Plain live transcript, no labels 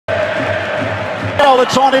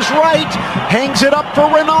It's on his right, hangs it up for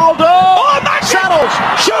Ronaldo. Oh, Saddles,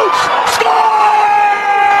 shoots, scores!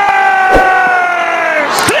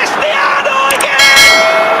 Cristiano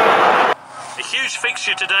again! A huge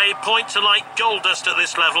fixture today, points are like gold dust at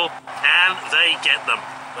this level, and they get them.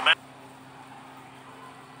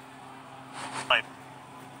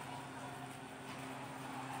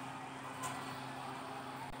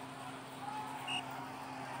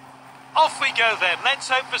 Off we go then. Let's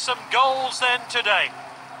hope for some goals then today.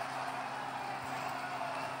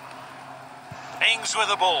 Ings with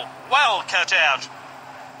the ball. Well cut out.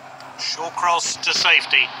 Short cross to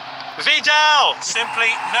safety. Vidal. Simply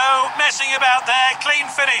no messing about there. Clean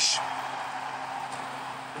finish.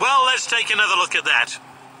 Well, let's take another look at that.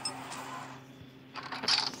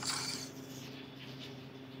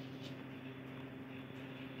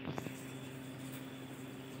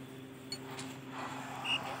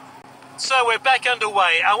 So we're back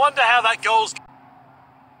underway. I wonder how that goal's...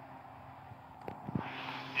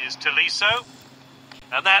 Here's Tolisso.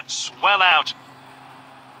 And that's well out.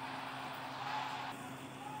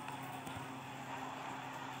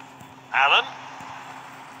 Allen.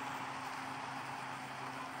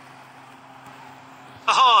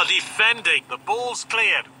 Oh, defending. The ball's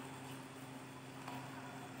cleared.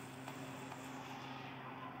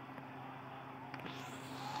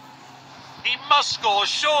 He must score,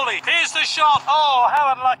 surely. Here's the shot. Oh,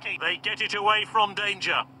 how unlucky. They get it away from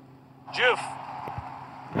danger. Juf.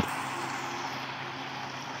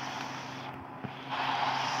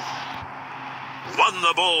 Won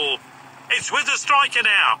the ball. It's with the striker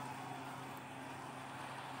now.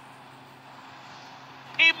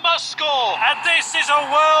 He must score. And this is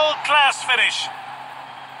a world-class finish.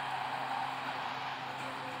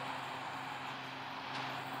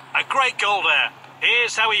 A great goal there.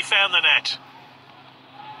 Here's how he found the net.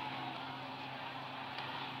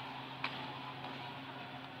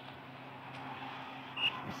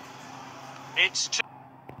 It's two.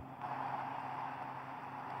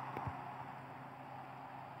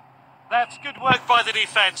 That's good work by the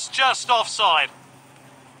defence, just offside.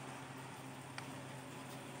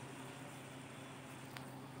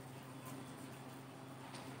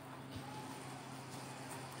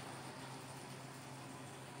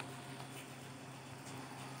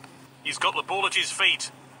 He's got the ball at his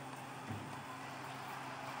feet.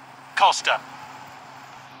 Costa.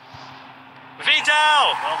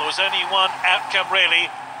 Vidal! Well, there was only one outcome, really.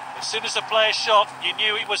 As soon as the player shot, you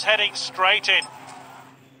knew he was heading straight in.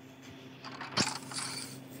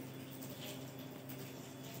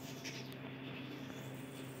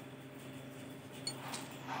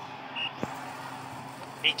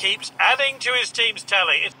 He keeps adding to his team's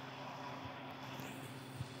tally.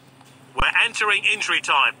 We're entering injury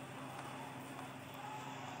time.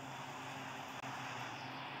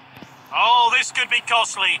 Oh, this could be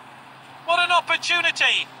costly. What an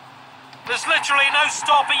opportunity. There's literally no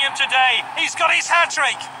stopping him today. He's got his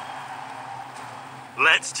hat-trick.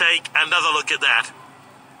 Let's take another look at that.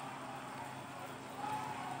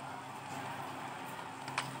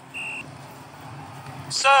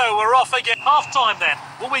 So, we're off again. Half-time then.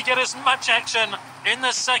 Will we get as much action in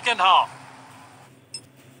the second half?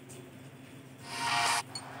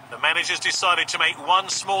 The manager's decided to make one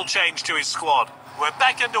small change to his squad. We're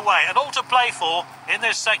back underway and all to play for in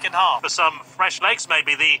this second half. For some fresh legs,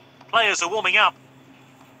 maybe the players are warming up.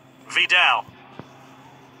 Vidal.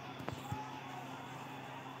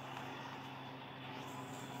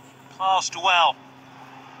 Passed well.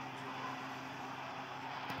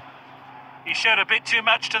 He showed a bit too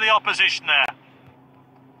much to the opposition there.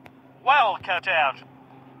 Well cut out.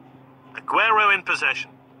 Aguero in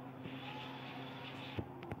possession.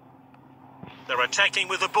 They're attacking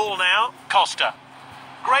with the ball now. Costa.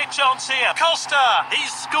 Great chance here. Costa!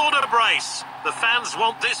 He's scored a brace. The fans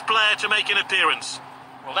want this player to make an appearance.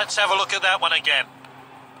 Well, let's have a look at that one again.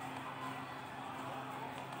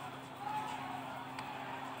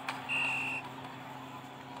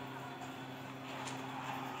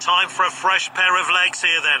 Time for a fresh pair of legs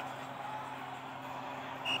here then.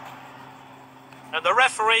 And the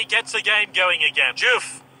referee gets the game going again.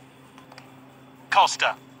 Juf.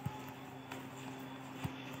 Costa.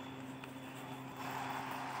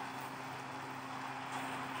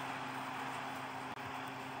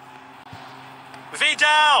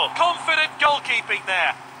 Vidal! Confident goalkeeping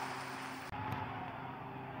there.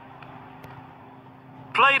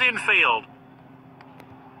 Played in field.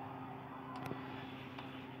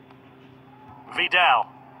 Vidal.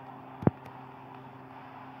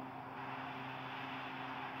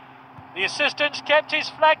 The assistant's kept his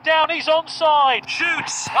flag down. He's onside.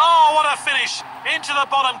 Shoots! Oh, what a finish. Into the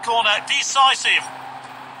bottom corner. Decisive.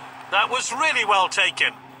 That was really well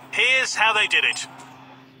taken. Here's how they did it.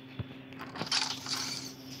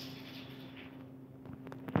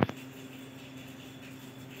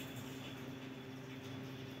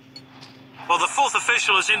 Well, the fourth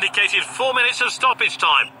official has indicated 4 minutes of stoppage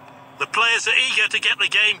time. The players are eager to get the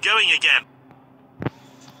game going again.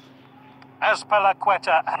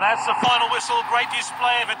 Azpilicueta, and that's the final whistle. Great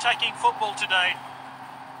display of attacking football today.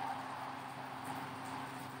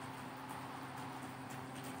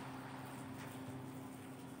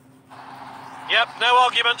 Yep, no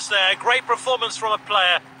arguments there. Great performance from a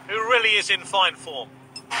player who really is in fine form.